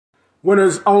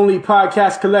Winners Only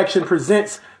Podcast Collection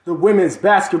presents the Women's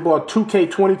Basketball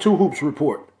 2K22 Hoops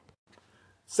Report.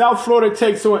 South Florida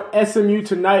takes on SMU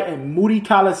tonight at Moody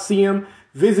Coliseum.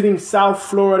 Visiting South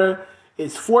Florida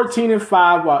is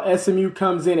 14-5, while SMU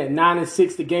comes in at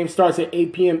 9-6. The game starts at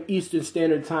 8 p.m. Eastern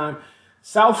Standard Time.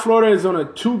 South Florida is on a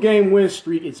 2-game win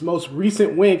streak. Its most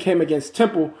recent win came against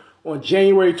Temple on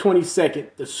January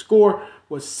 22nd. The score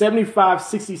was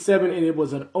 75-67, and it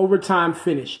was an overtime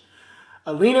finish.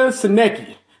 Elena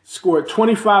Tsineke scored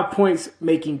 25 points,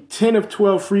 making 10 of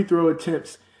 12 free throw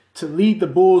attempts to lead the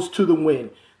Bulls to the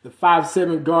win. The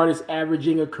 5'7" guard is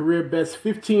averaging a career-best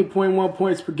 15.1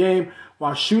 points per game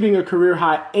while shooting a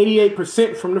career-high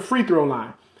 88% from the free throw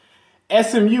line.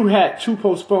 SMU had 2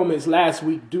 postponements last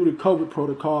week due to COVID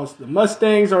protocols. The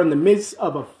Mustangs are in the midst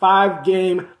of a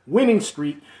 5-game winning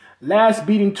streak, last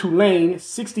beating Tulane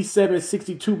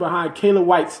 67-62 behind Kayla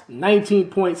White's 19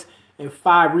 points and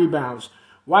 5 rebounds.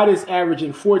 White is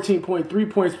averaging 14.3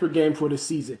 points per game for the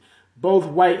season. Both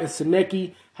White and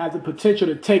Tsineke have the potential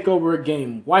to take over a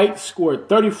game. White scored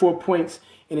 34 points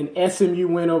in an SMU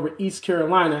win over East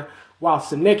Carolina, while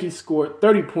Tsineke scored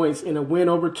 30 points in a win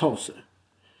over Tulsa.